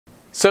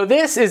So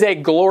this is a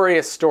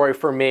glorious story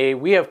for me.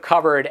 We have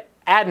covered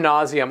ad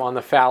nauseum on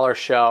the Fowler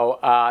show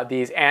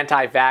these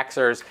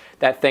anti-vaxxers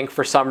that think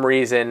for some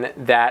reason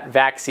that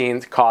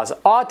vaccines cause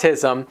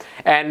autism,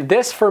 and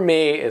this for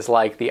me is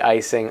like the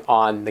icing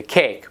on the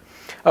cake.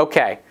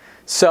 Okay,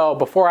 so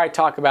before I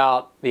talk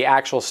about the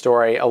actual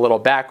story, a little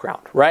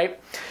background, right?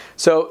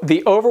 So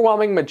the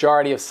overwhelming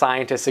majority of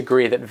scientists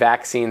agree that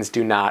vaccines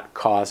do not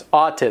cause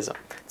autism.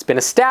 It's been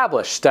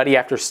established. Study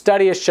after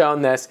study has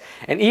shown this,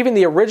 and even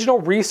the original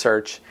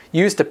research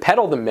used to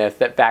peddle the myth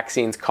that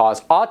vaccines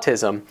cause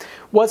autism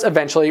was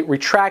eventually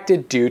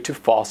retracted due to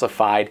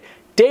falsified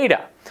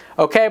data.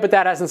 Okay, but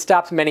that hasn't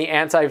stopped many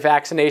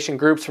anti-vaccination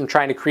groups from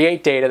trying to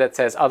create data that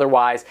says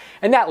otherwise,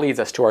 and that leads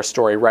us to our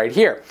story right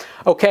here.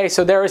 Okay,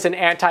 so there is an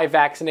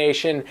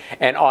anti-vaccination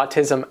and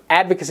autism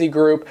advocacy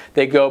group.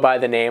 They go by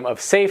the name of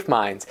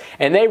SafeMinds,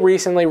 and they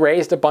recently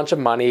raised a bunch of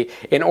money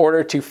in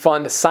order to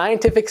fund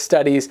scientific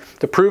studies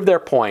to prove their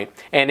point,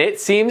 and it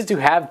seems to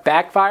have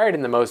backfired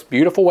in the most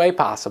beautiful way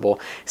possible.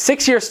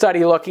 6-year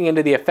study looking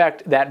into the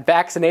effect that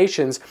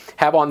vaccinations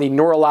have on the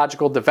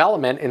neurological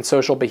development and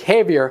social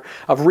behavior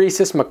of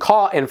rhesus macaque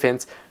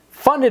infants,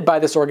 funded by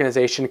this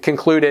organization,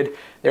 concluded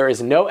there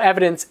is no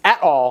evidence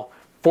at all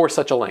for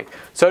such a link.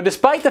 So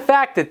despite the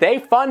fact that they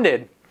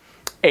funded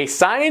a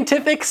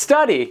scientific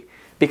study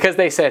because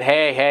they said,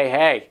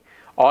 hey,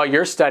 all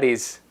your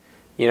studies,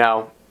 you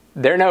know,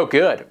 they're no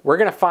good. We're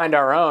going to find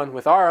our own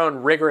with our own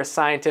rigorous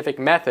scientific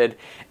method,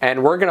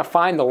 and we're going to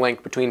find the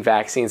link between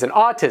vaccines and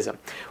autism.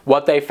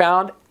 What they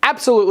found?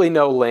 Absolutely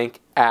no link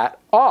at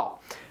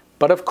all.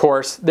 But of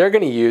course, they're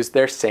going to use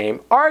their same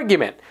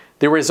argument.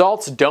 The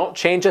results don't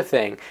change a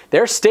thing.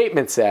 Their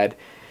statement said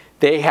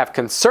they have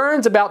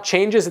concerns about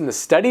changes in the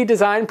study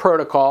design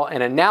protocol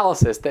and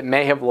analysis that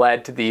may have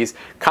led to these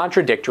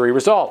contradictory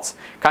results.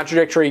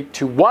 Contradictory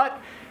to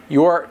what?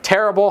 Your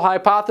terrible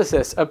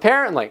hypothesis,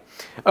 apparently.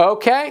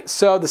 Okay,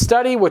 so the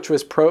study, which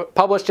was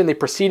published in the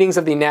Proceedings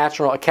of the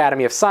National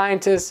Academy of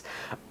Sciences,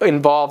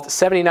 involved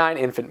 79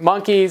 infant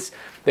monkeys.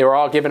 They were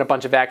all given a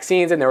bunch of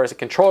vaccines, and there was a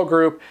control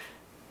group.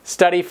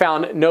 Study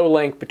found no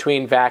link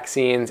between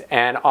vaccines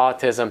and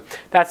autism.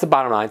 That's the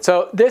bottom line.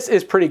 So this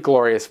is pretty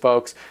glorious,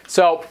 folks.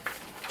 So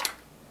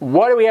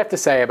what do we have to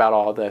say about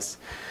all of this?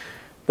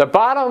 The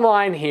bottom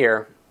line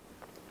here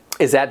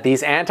is that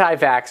these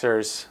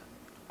anti-vaxxers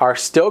are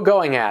still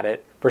going at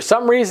it. For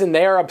some reason,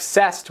 they are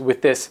obsessed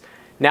with this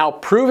now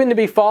proven to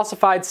be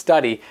falsified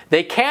study.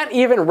 They can't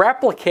even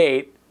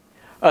replicate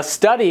a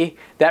study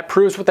that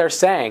proves what they're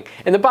saying.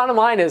 And the bottom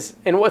line is,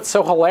 and what's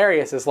so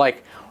hilarious is,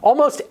 like,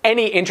 almost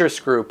any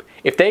interest group,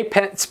 if they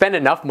spend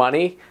enough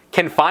money,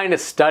 can find a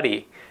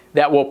study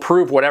that will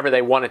prove whatever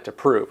they want it to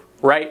prove,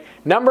 right?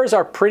 Numbers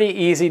are pretty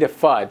easy to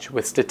fudge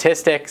with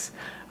statistics.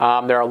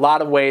 There are a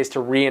lot of ways to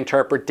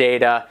reinterpret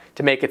data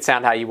to make it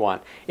sound how you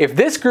want. If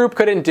this group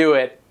couldn't do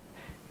it,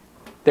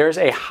 there's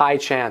a high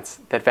chance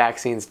that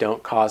vaccines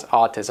don't cause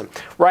autism,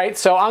 right?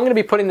 So I'm going to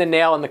be putting the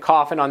nail in the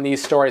coffin on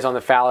these stories on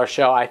the Fowler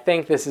Show. I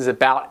think this is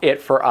about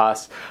it for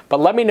us. But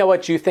let me know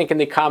what you think in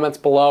the comments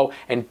below,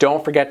 and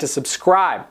don't forget to subscribe.